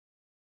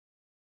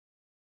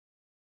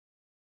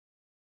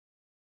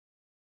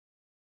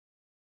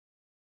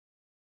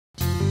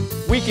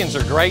Weekends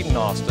are great in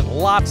Austin,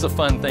 lots of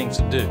fun things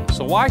to do,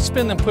 so why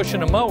spend them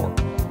pushing a mower?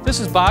 This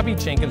is Bobby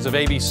Jenkins of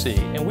ABC,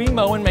 and we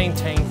mow and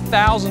maintain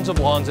thousands of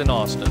lawns in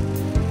Austin.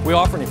 We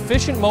offer an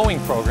efficient mowing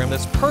program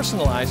that's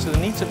personalized to the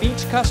needs of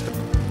each customer.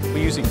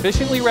 We use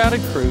efficiently routed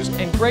crews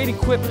and great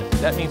equipment.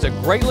 That means a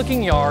great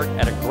looking yard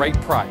at a great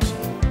price.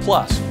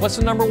 Plus, what's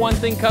the number one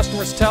thing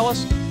customers tell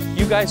us?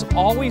 You guys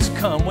always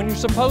come when you're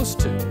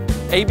supposed to.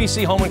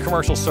 ABC Home and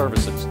Commercial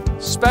Services,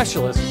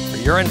 specialists for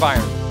your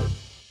environment.